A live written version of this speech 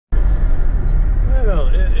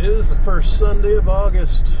is the first Sunday of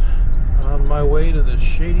August. On my way to the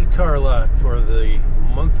Shady car lot for the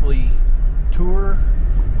monthly tour.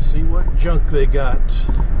 See what junk they got.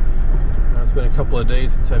 Now, it's been a couple of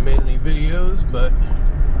days since I made any videos, but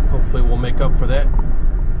hopefully we'll make up for that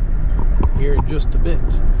here in just a bit.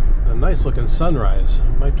 A nice looking sunrise. I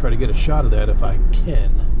might try to get a shot of that if I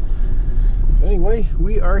can. Anyway,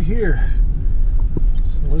 we are here.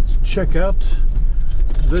 So let's check out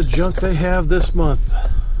the junk they have this month.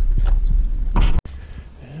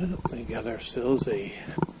 And we got ourselves a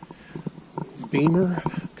Beamer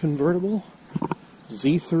convertible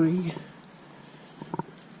Z3.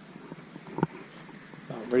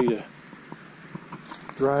 About ready to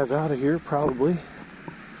drive out of here, probably.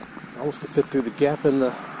 Almost could fit through the gap in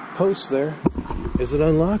the post there. Is it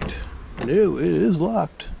unlocked? No, it is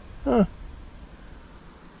locked. Huh.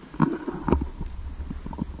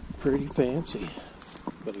 Pretty fancy.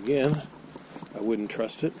 But again, I wouldn't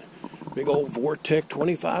trust it. Big old Vortec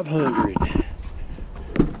 2500.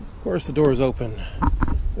 Of course the door's open.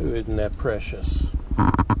 Ooh, isn't that precious?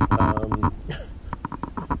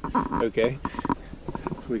 Okay.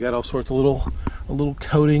 We got all sorts of little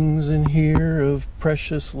coatings in here of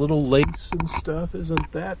precious little lace and stuff.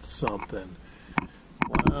 Isn't that something?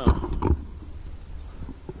 Wow.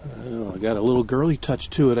 Well, I got a little girly touch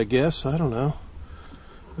to it, I guess. I don't know.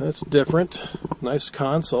 That's different. Nice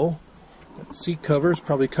console. Got seat covers,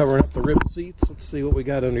 probably covering up the ripped seats. Let's see what we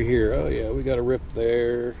got under here. Oh yeah, we got a rip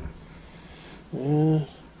there. Oh,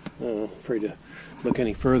 afraid to look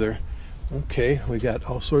any further. Okay, we got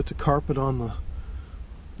all sorts of carpet on the...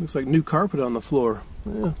 Looks like new carpet on the floor.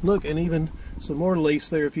 Yeah, look, and even some more lace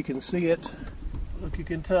there if you can see it. Look, you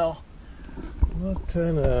can tell. What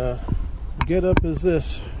kind of get-up is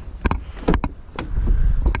this?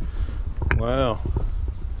 Wow.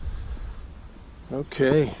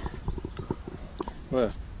 Okay.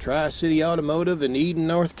 Well, Tri-City Automotive in Eden,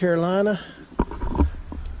 North Carolina.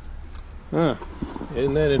 Huh.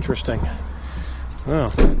 Isn't that interesting?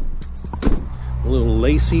 Oh. A little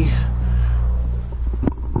lacy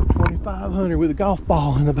 2500 with a golf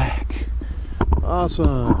ball in the back.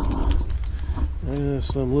 Awesome.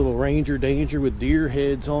 Some little Ranger Danger with deer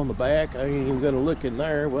heads on the back. I ain't even going to look in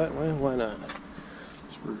there. What? Well, why not?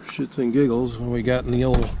 Just for shits and giggles when we got in the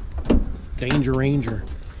old Danger Ranger.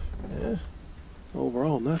 Yeah.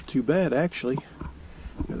 Overall, not too bad, actually.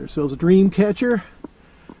 Got ourselves a dream catcher.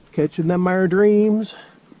 Catching them our dreams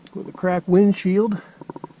with a cracked windshield.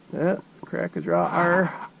 Yeah, crack a draw.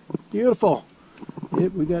 Beautiful.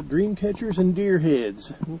 Yep, we got dream catchers and deer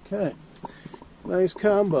heads. Okay. Nice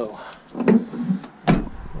combo.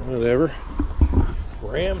 Whatever.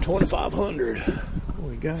 Ram 2500. What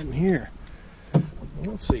we got in here?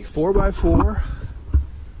 Let's see. 4x4.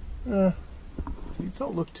 Seats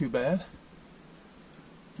don't look too bad.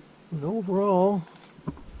 And overall,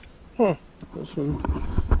 this one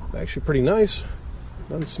actually pretty nice.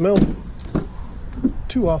 Doesn't smell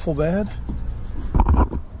too awful bad.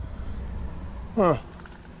 Huh.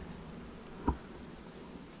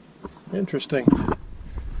 Interesting.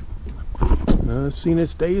 Seen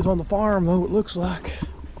its days on the farm, though, it looks like.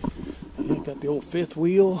 Yeah, got the old fifth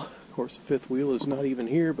wheel. Of course, the fifth wheel is not even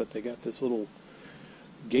here, but they got this little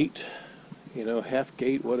gate, you know, half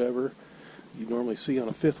gate, whatever you normally see on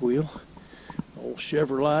a fifth wheel. Old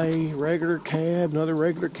Chevrolet regular cab, another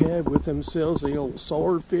regular cab with themselves the old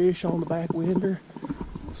swordfish on the back window.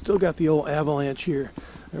 Still got the old Avalanche here.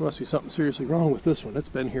 There must be something seriously wrong with this one. It's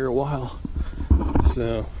been here a while.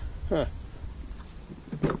 So, huh.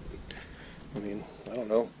 I mean, I don't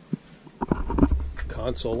know.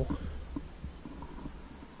 Console.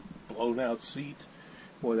 Blown out seat.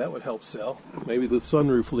 Boy, that would help sell. Maybe the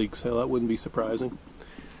sunroof leaks. Hell, that wouldn't be surprising.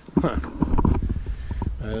 Huh.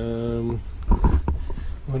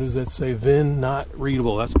 What does that say? VIN not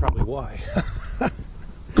readable. That's probably why.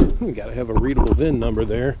 We gotta have a readable VIN number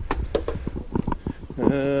there.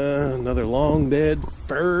 Another long dead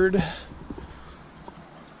Ford.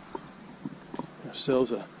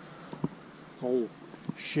 Ourselves a old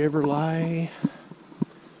Chevrolet.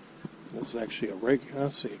 This is actually a regular,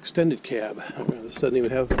 let's see, extended cab. This doesn't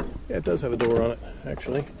even have, yeah, it does have a door on it,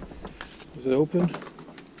 actually. Is it open?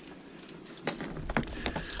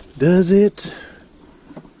 Does it?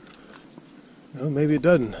 No, maybe it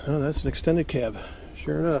doesn't. Oh, that's an extended cab.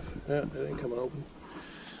 Sure enough. Yeah, it ain't coming open.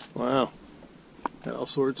 Wow. Got all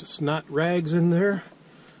sorts of snot rags in there.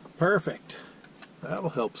 Perfect. That'll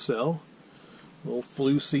help sell. A little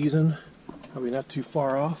flu season. Probably not too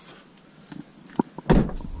far off.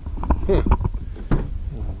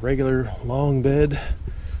 Regular long bed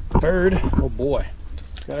Ford. Oh boy.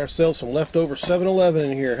 Got ourselves some leftover 7-Eleven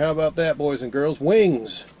in here. How about that, boys and girls?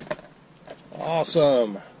 Wings.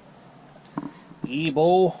 Awesome.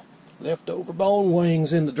 E-bowl leftover bone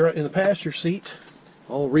wings in the passenger seat.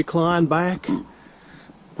 All reclined back.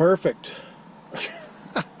 Perfect.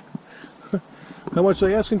 How much are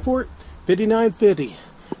they asking for it? $59.50.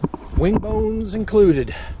 Wing bones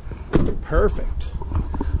included. Perfect.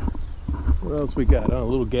 What else we got? Oh, a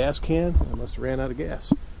little gas can. I must have ran out of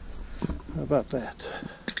gas. How about that?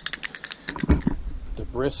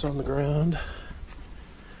 Debris on the ground.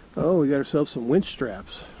 Oh, we got ourselves some winch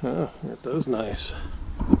straps. Oh, aren't those nice?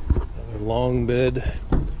 A long bed,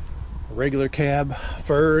 a regular cab,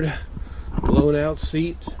 furred, blown out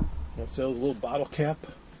seat. That sells a little bottle cap.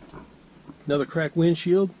 Another cracked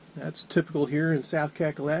windshield. That's typical here in South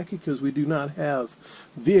Kakalaki because we do not have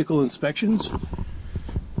vehicle inspections.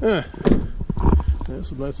 There's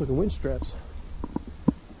some nice looking winch straps.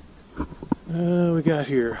 We got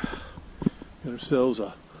here. Got ourselves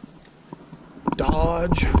a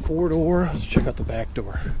Dodge 4-door. Let's check out the back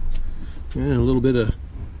door. Yeah, a little bit of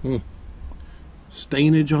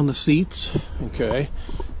stainage on the seats. Okay.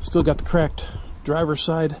 Still got the cracked driver's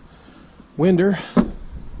side winder.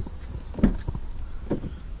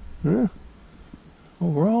 Yeah.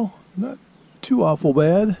 Overall, not too awful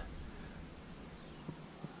bad.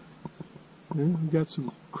 Yeah, we got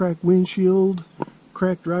some cracked windshield,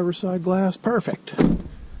 cracked driver's side glass. Perfect.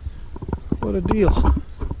 What a deal.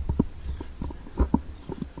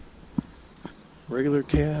 Regular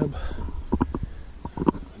cab.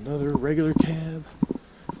 Another regular cab.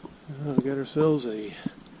 We got ourselves a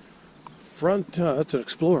front. That's an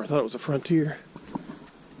Explorer. I thought it was a Frontier.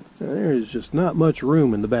 There is just not much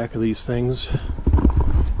room in the back of these things.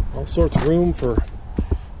 All sorts of room for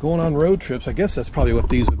going on road trips. I guess that's probably what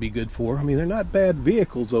these would be good for. I mean, they're not bad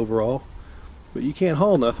vehicles overall, but you can't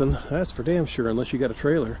haul nothing. That's for damn sure unless you got a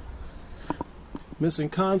trailer. Missing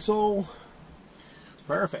console.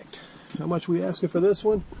 Perfect. How much we asking for this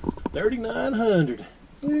one? $3,900.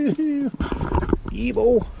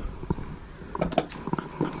 E-bowl.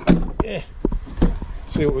 Yeah.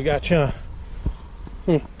 Let's see what we got, huh?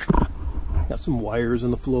 Got some wires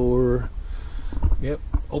in the floor. Yep.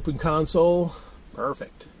 Open console.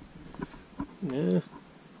 Perfect. Yeah.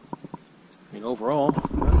 I mean, overall,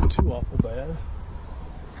 not too awful bad.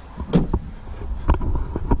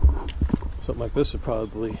 Something like this would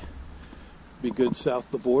probably be good south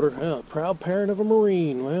of the border. Oh, proud parent of a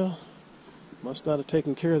Marine. Well, must not have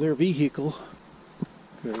taken care of their vehicle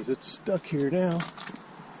because it's stuck here now.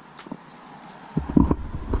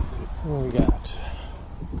 What we got?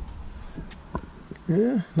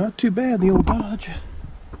 Yeah, not too bad, the old Dodge.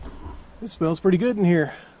 It smells pretty good in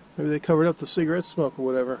here. Maybe they covered up the cigarette smoke or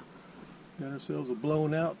whatever. Got ourselves a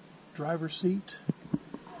blown out driver's seat.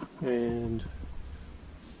 And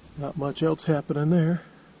not much else happening there.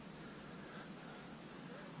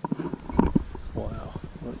 Wow,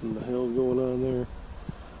 what in the hell is going on there?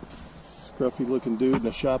 Scruffy looking dude in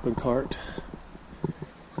a shopping cart.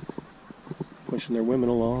 Pushing their women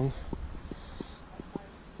along.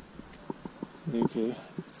 Okay.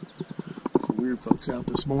 Some weird folks out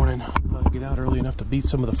this morning. Thought I'd get out early enough to beat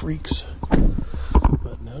some of the freaks.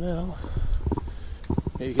 But no.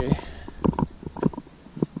 Okay.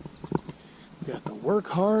 Got the work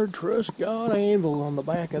hard, trust God anvil on the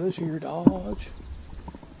back of this here Dodge.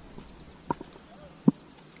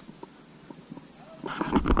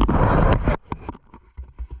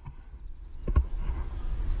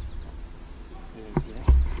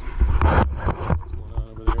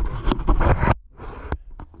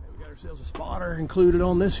 Ourselves a spotter included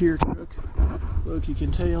on this here truck. Look, you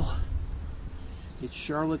can tell it's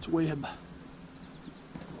Charlotte's Web.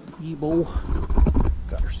 E-bowl.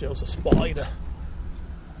 Got ourselves a spider.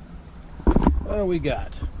 What do we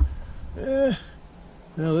got? Well,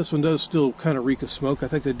 this one does still kind of reek of smoke. I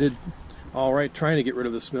think they did all right trying to get rid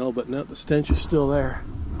of the smell, but no, the stench is still there.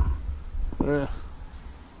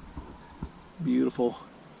 Beautiful.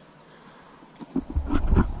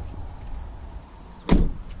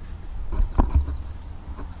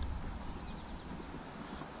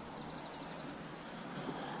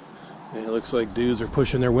 It looks like dudes are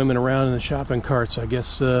pushing their women around in the shopping carts. I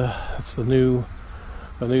guess that's a new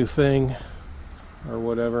thing or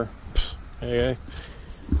whatever. Okay.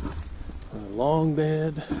 A long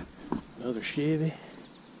bed. Another Shady.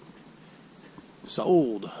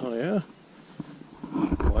 Sold. Oh yeah.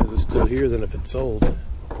 Why is it still here then if it's sold?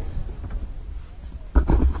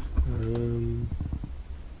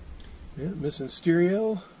 Yeah, missing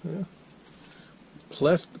stereo. Yeah.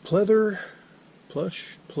 Plush pleather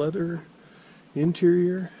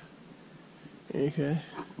interior. Okay.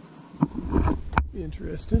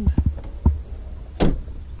 Interesting.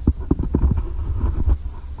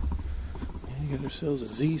 Got ourselves a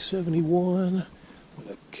Z71 with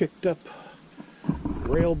a kicked up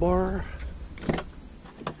rail bar.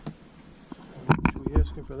 How much are we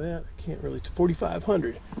asking for that? I can't really.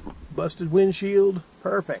 4,500. Busted windshield.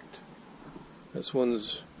 Perfect. This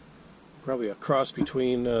one's probably a cross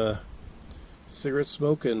between cigarette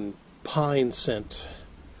smoke and pine scent.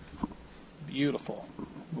 Beautiful.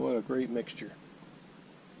 What a great mixture.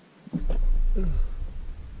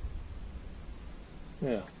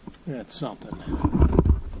 Yeah, that's something.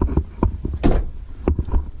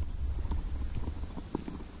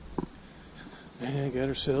 And got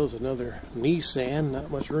ourselves another Nissan. Not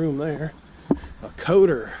much room there. A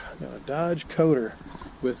Coder. Got a Dodge Coder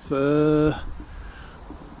with some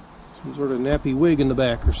sort of nappy wig in the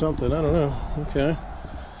back or something. I don't know. Okay.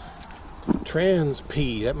 Trans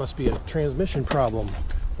P. That must be a transmission problem.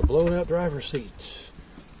 A blown out driver's seat.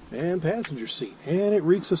 And passenger seat. And it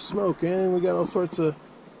reeks of smoke. And we got all sorts of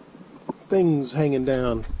things hanging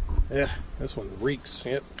down. Yeah, this one reeks.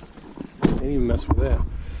 Yep. Can't even mess with that.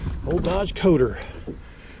 Old Dodge Coder.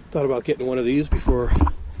 Thought about getting one of these before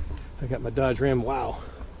I got my Dodge Ram. Wow.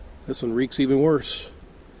 This one reeks even worse.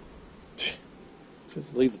 Just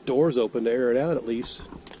leave the doors open to air it out at least.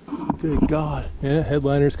 Good God. Yeah,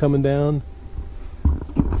 headliner's coming down.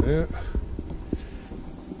 Yeah.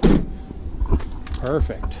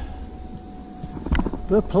 Perfect.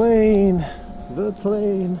 The plane. The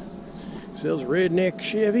plane. Sells redneck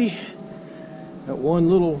Chevy. Got one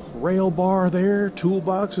little rail bar there.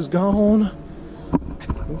 Toolbox is gone.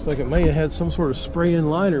 Looks like it may have had some sort of spray-in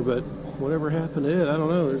liner, but whatever happened to it, I don't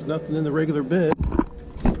know. There's nothing in the regular bed.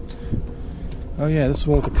 Oh yeah, this is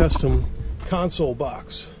one with the custom console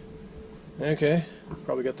box. Okay.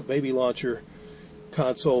 Probably got the baby launcher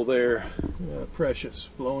console there. Precious.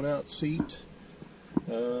 Blown out seat.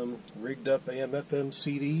 Rigged up AM/FM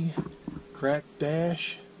CD, cracked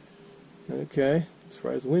dash. Okay, as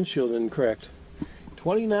far as the windshield isn't cracked.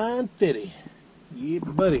 $29.50. Yeah,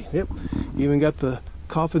 buddy. Yep. Even got the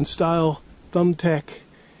coffin style thumbtack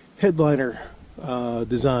headliner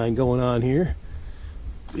design going on here.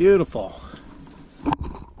 Beautiful.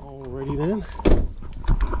 Alrighty then.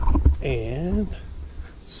 And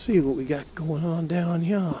let's see what we got going on down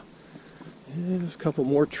here. Yeah, there's a couple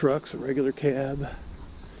more trucks, a regular cab.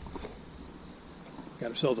 Got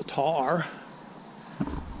ourselves a tar,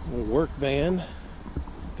 a work van,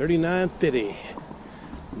 $39.50.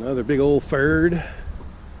 Another big old Ford.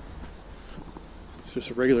 It's just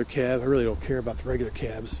a regular cab. I really don't care about the regular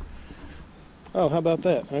cabs. Oh, how about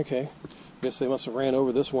that? Okay. Guess they must have ran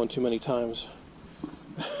over this one too many times.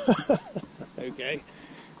 Okay.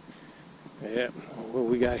 Yeah. What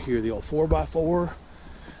we got here? The old 4x4.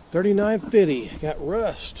 $39.50. Got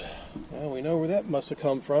rust. Well, we know where that must have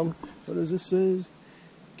come from. What does this say?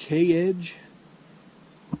 K-edge?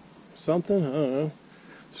 Something? I don't know.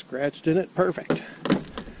 Scratched in it. Perfect.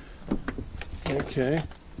 Okay.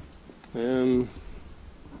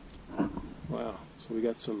 Wow. So we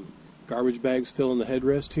got some garbage bags filling the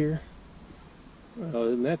headrest here. Well,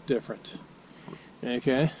 isn't that different?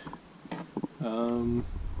 Okay.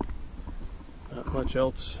 Not much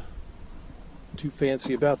else too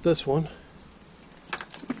fancy about this one,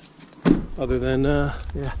 other than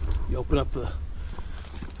yeah, you open up the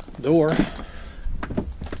door.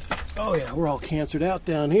 Oh yeah, we're all cancered out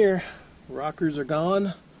down here. Rockers are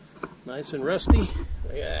gone, nice and rusty.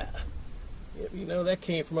 Yeah, yep, you know that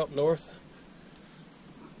came from up north.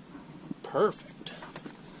 Perfect.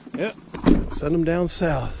 Yep, send them down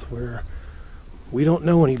south where we don't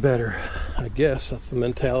know any better. I guess that's the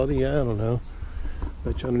mentality. I don't know.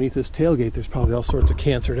 Bet you underneath this tailgate there's probably all sorts of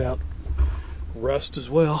cancered out rust as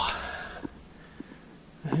well.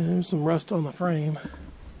 And there's some rust on the frame.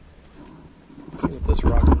 Let's see what this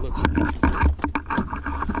rocker looks like.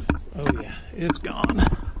 Oh yeah, it's gone.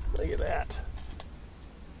 Look at that.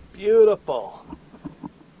 Beautiful.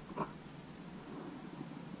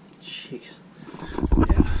 Jeez.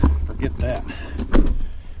 Yeah, forget that.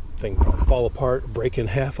 Thing probably fall apart, break in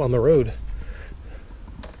half on the road.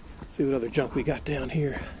 See what other junk we got down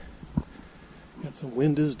here. Got some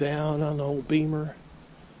windows down on the old Beamer.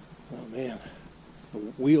 Oh man, the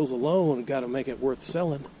wheels alone got to make it worth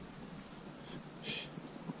selling.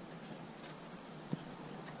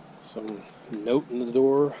 Some note in the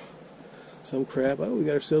door, some crap. Oh, we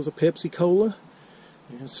got ourselves a Pepsi Cola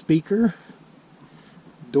and a speaker,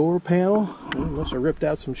 door panel. Oh, must have ripped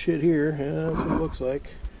out some shit here. Yeah, that's what it looks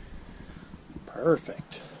like.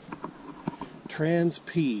 Perfect. Trans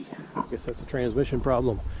P. I guess that's a transmission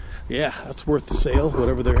problem. Yeah, that's worth the sale,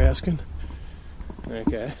 whatever they're asking.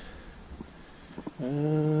 Okay.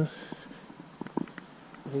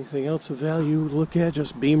 Anything else of value to look at?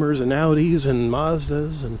 Just Beamers and Audis and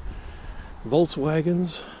Mazdas and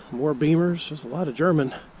Volkswagens. More Beamers. There's a lot of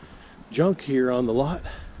German junk here on the lot.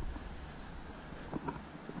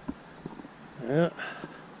 Yeah.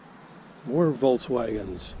 More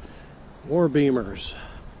Volkswagens. More Beamers.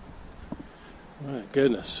 My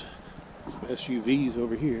goodness. Some SUVs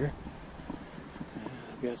over here.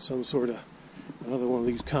 I've got some sort of another one of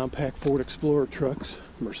these compact Ford Explorer trucks.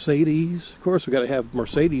 Mercedes. Of course, we got to have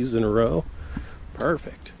Mercedes in a row.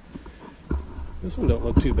 Perfect. This one don't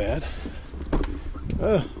look too bad.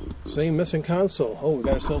 Same missing console. Oh, we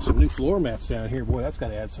got ourselves some new floor mats down here. Boy, that's got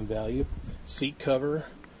to add some value. Seat cover.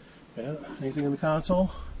 Yeah. Anything in the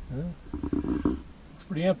console? Yeah. It's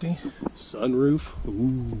pretty empty. Sunroof.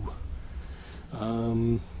 Ooh.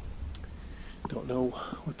 Don't know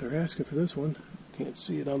what they're asking for this one. Can't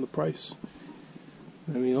see it on the price.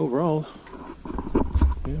 I mean, overall,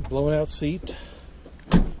 yeah, blown out seat.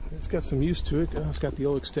 It's got some use to it. It's got the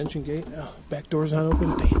old extension gate. Back door's not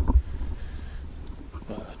open. Damn.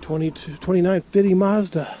 2950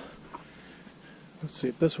 Mazda. Let's see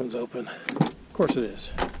if this one's open. Of course it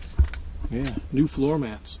is. Yeah, new floor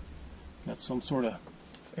mats. Got some sort of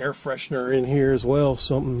air freshener in here as well.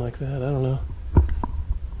 Something like that. I don't know.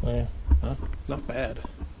 Yeah, not bad.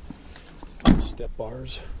 Step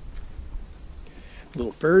bars.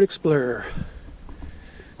 Little Ford Explorer.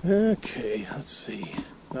 Okay, let's see.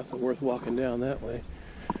 Nothing worth walking down that way.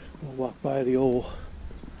 We'll walk by the old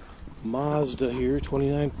Mazda here,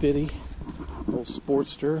 2950. Old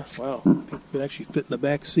Sportster. Wow, people could actually fit in the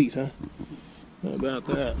back seat, huh? How about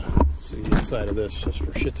that? Let's see the inside of this just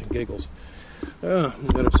for shits and giggles. We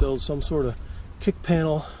got ourselves some sort of kick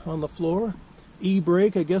panel on the floor.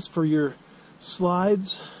 E-brake, I guess, for your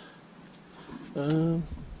slides. Okay,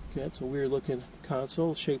 that's a weird looking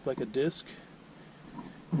console shaped like a disc.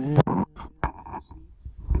 Not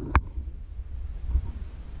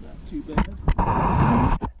too bad.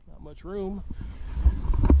 Not much room.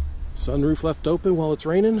 Sunroof left open while it's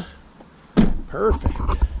raining. Perfect.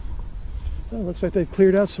 Well, looks like they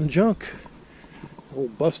cleared out some junk.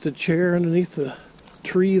 Old busted chair underneath the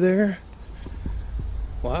tree there.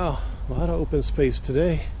 Wow, a lot of open space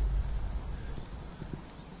today.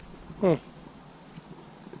 Huh.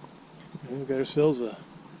 And we got ourselves a,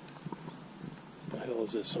 what the hell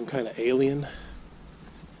is this? Some kind of alien?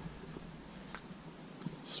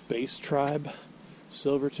 Space Tribe,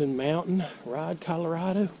 Silverton Mountain, Rod,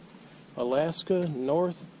 Colorado, Alaska,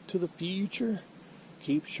 North to the Future,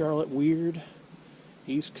 Keep Charlotte Weird,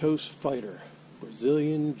 East Coast Fighter,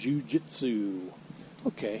 Brazilian Jiu-Jitsu.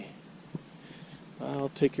 Okay. I'll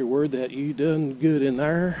take your word that you done good in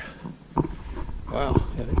there. Wow,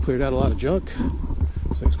 yeah, they cleared out a lot of junk.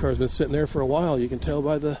 This car's been sitting there for a while. You can tell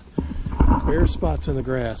by the bare spots in the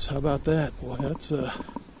grass. How about that? Boy, that's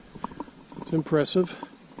impressive.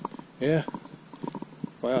 Yeah.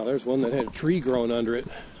 Wow, there's one that had a tree growing under it.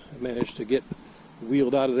 I managed to get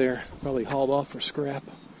wheeled out of there. Probably hauled off for scrap.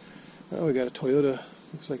 Oh, we got a Toyota.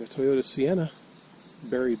 Looks like a Toyota Sienna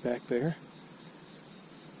buried back there.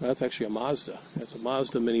 That's actually a Mazda. That's a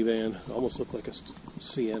Mazda minivan. Almost looked like a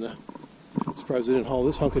Sienna. Surprised they didn't haul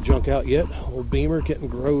this hunk of junk out yet. Old Beamer getting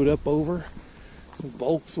growed up over. Some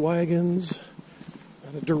Volkswagens.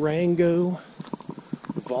 Got a Durango.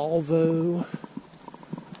 Volvo.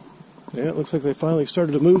 Yeah, it looks like they finally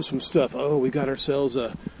started to move some stuff. Oh, we got ourselves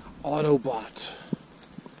a Autobot.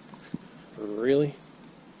 Really?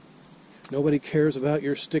 Nobody cares about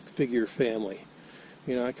your stick figure family.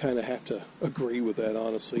 You know, I kind of have to agree with that,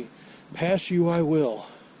 honestly. Pass you I will.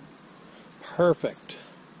 Perfect.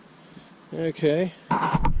 Okay.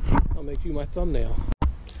 I'll make you my thumbnail.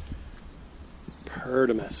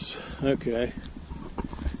 Perdimus. Okay.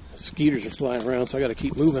 Skeeters are flying around, so I got to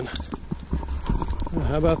keep moving.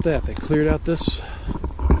 How about that? They cleared out this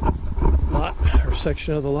lot, or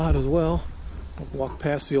section of the lot as well. I'll walk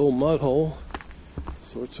past the old mud hole.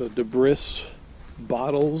 Sorts of debris,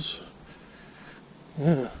 bottles.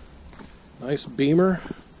 Yeah. Nice Beamer.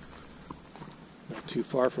 Not too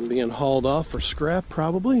far from being hauled off for scrap,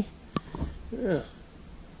 probably. Yeah.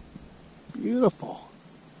 Beautiful.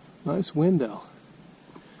 Nice window.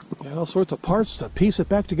 Got all sorts of parts to piece it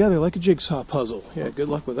back together like a jigsaw puzzle. Yeah, good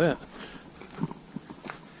luck with that.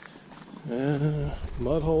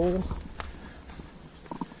 Mud hole.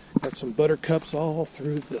 Got some buttercups all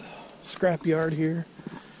through the scrapyard here.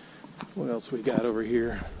 What else we got over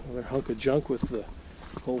here? Another hunk of junk with the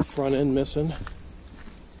whole front end missing.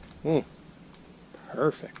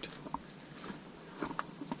 Perfect.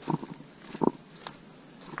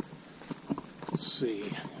 Let's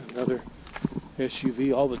see. Another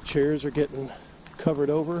SUV. All the chairs are getting covered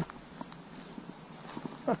over.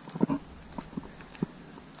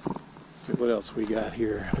 See what else we got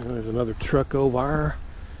here. There's another truck over.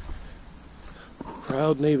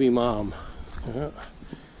 Proud Navy mom.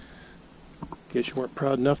 Guess you weren't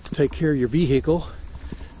proud enough to take care of your vehicle.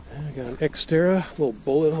 I got an Xterra, little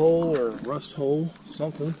bullet hole or rust hole,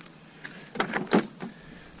 something.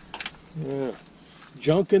 Yeah.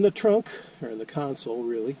 Junk in the trunk, or in the console,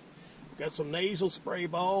 really. Got some nasal spray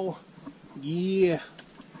ball. Yeah.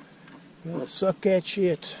 Gonna suck that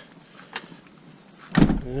shit.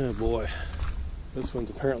 Oh boy. This one's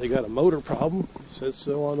apparently got a motor problem. It says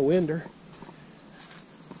so on the winder.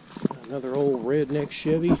 Another old redneck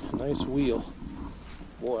Chevy. Nice wheel.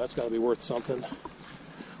 Boy, that's got to be worth something.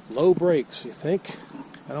 Low brakes, you think?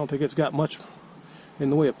 I don't think it's got much in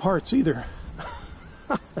the way of parts either.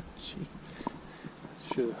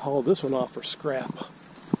 Should have hauled this one off for scrap.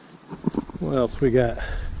 What else we got?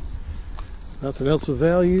 Nothing else of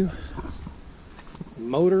value.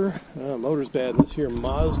 Motor. Motor's bad. This here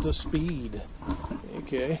Mazda Speed.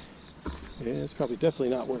 Okay. Yeah, it's probably definitely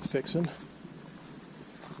not worth fixing.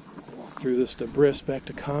 Walk through this debris back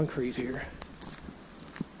to concrete here.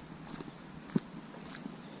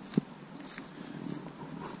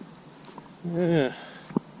 Yeah.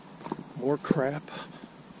 More crap.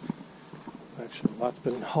 Actually, a lot's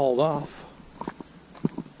been hauled off.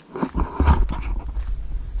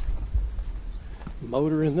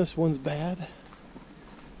 Motor in this one's bad.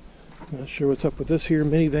 Not sure what's up with this here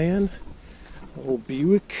minivan. Old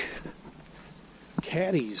Buick.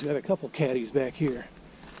 Caddies. Got a couple caddies back here.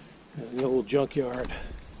 In the old junkyard.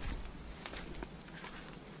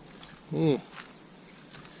 What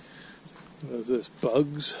is this?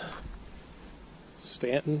 Bugs?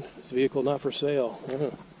 Stanton. This vehicle not for sale. I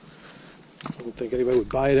don't think anybody would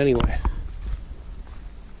buy it anyway.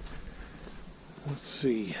 Let's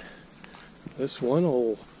see. This one,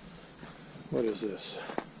 old, what is this?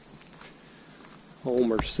 Old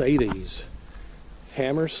Mercedes.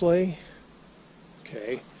 Hammer sleigh.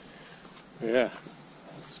 Okay. Yeah.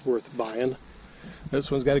 It's worth buying.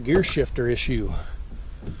 This one's got a gear shifter issue.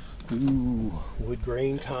 Ooh. Wood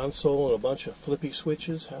grain console and a bunch of flippy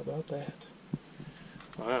switches. How about that?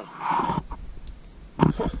 Wow.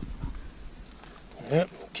 Yep.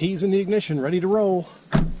 Keys in the ignition. Ready to roll.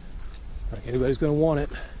 Like anybody's going to want it.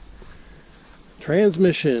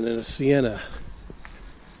 Transmission in a Sienna.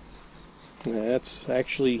 Yeah, that's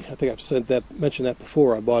actually, I think I've mentioned that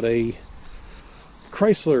before. I bought a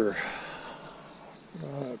Chrysler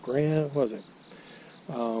Grand, what was it?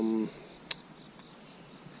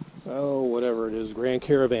 Whatever it is, Grand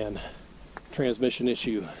Caravan transmission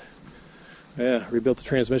issue. Yeah, rebuilt the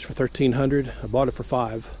transmission for $1,300. I bought it for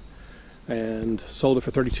 $500 and sold it for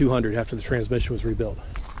 $3,200 after the transmission was rebuilt.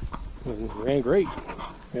 And it ran great.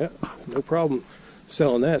 Yeah, no problem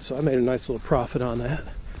selling that, so I made a nice little profit on that.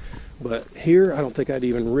 But here, I don't think I'd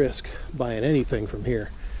even risk buying anything from here.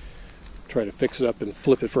 Try to fix it up and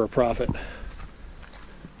flip it for a profit.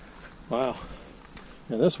 Wow.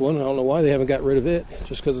 And this one, I don't know why they haven't got rid of it.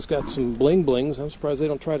 Just because it's got some bling blings. I'm surprised they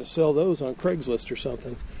don't try to sell those on Craigslist or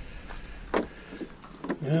something.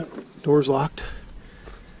 Yeah, door's locked.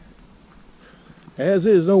 As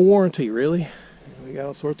is, no warranty, really. We got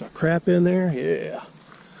all sorts of crap in there. Yeah.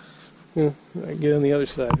 I can get on the other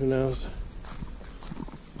side, who knows.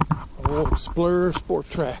 Oh, Explorer Sport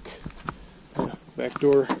Track. Back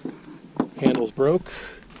door handle's broke.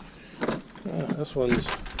 This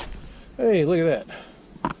one's, hey, look at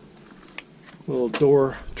that. Little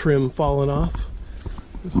door trim falling off.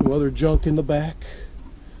 There's some other junk in the back.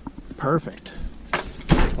 Perfect.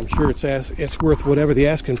 I'm sure it's worth whatever the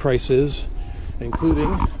asking price is,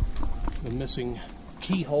 including the missing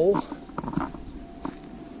keyhole.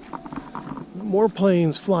 More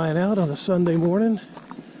planes flying out on a Sunday morning.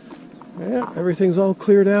 Yeah, everything's all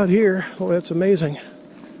cleared out here. Oh, that's amazing.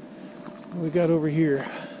 What we got over here?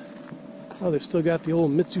 Oh, they've still got the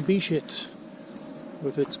old Mitsubishi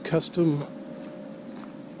with its custom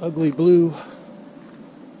ugly blue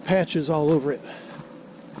patches all over it.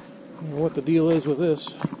 I don't know what the deal is with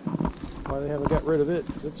this. Why they haven't got rid of it.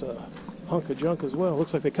 It's a hunk of junk as well.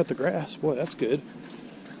 Looks like they cut the grass. Boy, that's good.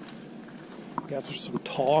 Got some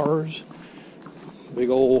tars. Big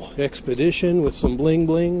old Expedition with some bling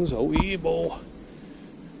blings. Oh, evil.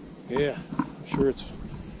 Yeah, I'm sure it's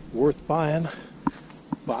worth buying.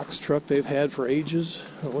 Box truck they've had for ages.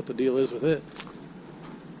 I don't know what the deal is with it.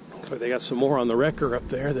 Looks like they got some more on the wrecker up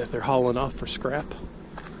there that they're hauling off for scrap.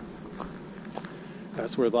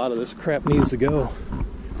 That's where a lot of this crap needs to go.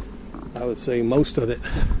 I would say most of it.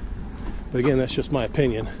 But again, that's just my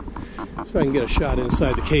opinion. So I can get a shot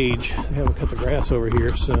inside the cage. They haven't cut the grass over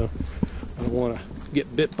here, so I don't want to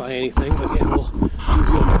get bit by anything, but yeah, we'll use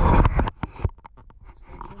the old extension.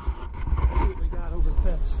 See what we got over the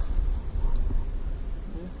fence.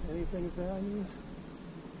 Yeah, anything of value?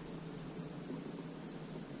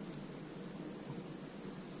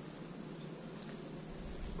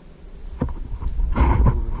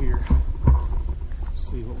 Over here,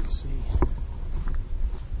 see what we see.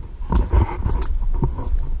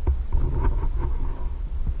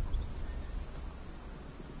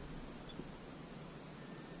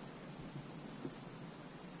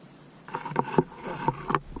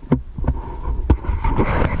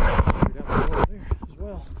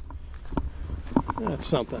 That's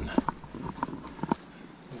something.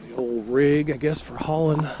 The old rig, I guess, for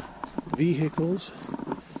hauling vehicles.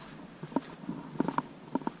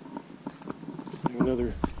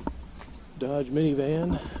 Another Dodge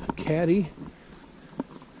minivan, a caddy.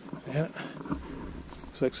 Yeah.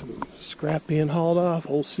 Looks like some scrap being hauled off.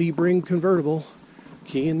 Old Sebring convertible.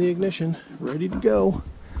 Key in the ignition, ready to go.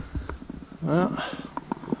 Well,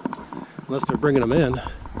 unless they're bringing them in.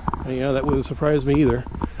 And, yeah, that wouldn't surprise me either.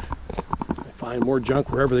 Find more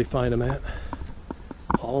junk wherever they find them at.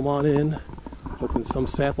 Haul them on in, hoping some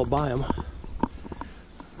sap will buy them.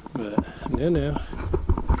 But no.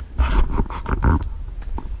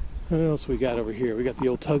 What else we got over here? We got the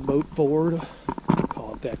old tugboat Ford. I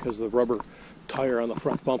call it that because of the rubber tire on the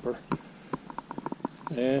front bumper.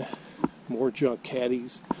 More junk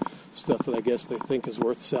caddies, stuff that I guess they think is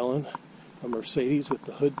worth selling. A Mercedes with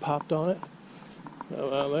the hood popped on it. How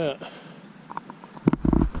about that?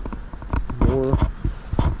 More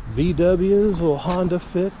VWs, little Honda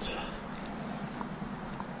Fit.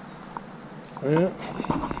 Yeah.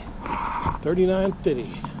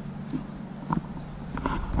 $39.50.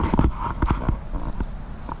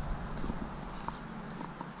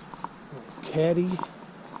 Caddy.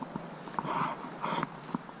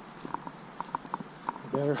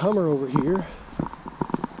 Got our Hummer over here.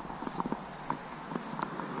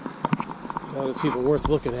 Now it's even worth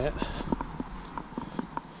looking at.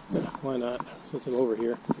 Why not, since I'm over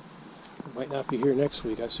here. It might not be here next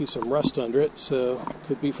week. I see some rust under it, so it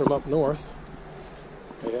could be from up north.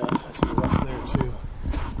 Yeah, I see rust there too.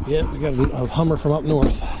 Yeah, we got a Hummer from up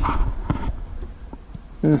north.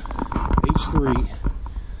 H3.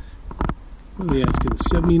 What are they asking?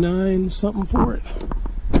 79 something for it?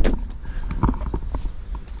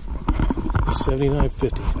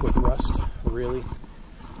 $79.50 with rust. Really?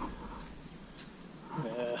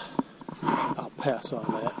 Yeah, I'll pass on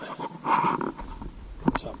that. Of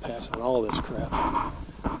course, I'll pass on all this crap.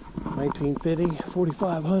 $19.50,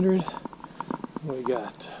 $4,500. What we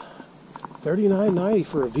got? $39.90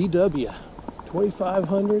 for a VW.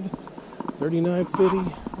 $2,500.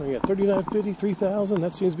 $39.50. We got $39.50, $3,000.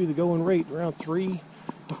 That seems to be the going rate, around 3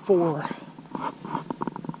 to 4.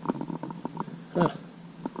 Huh.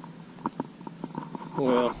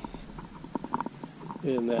 Well,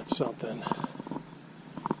 isn't that something?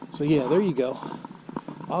 So yeah, there you go.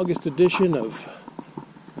 August edition of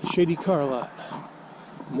Shady Car Lot.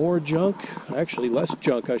 More junk, actually less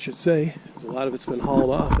junk I should say. A lot of it's been hauled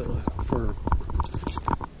off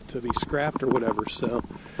to be scrapped or whatever, so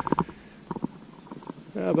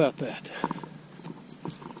how about that?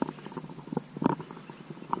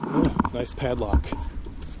 Oh, nice padlock.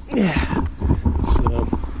 Yeah. So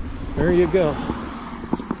there you go.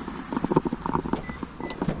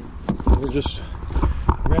 We'll just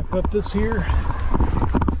wrap up this here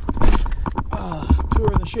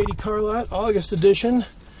tour of the Shady Car Lot, August edition.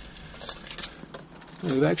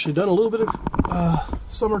 We've actually done a little bit of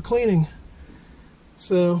summer cleaning,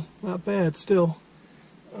 so not bad still.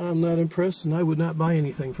 I'm not impressed, and I would not buy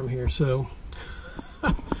anything from here, so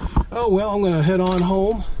oh well, I'm going to head on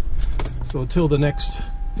home. So until the next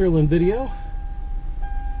thrilling video,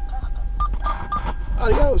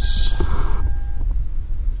 adios.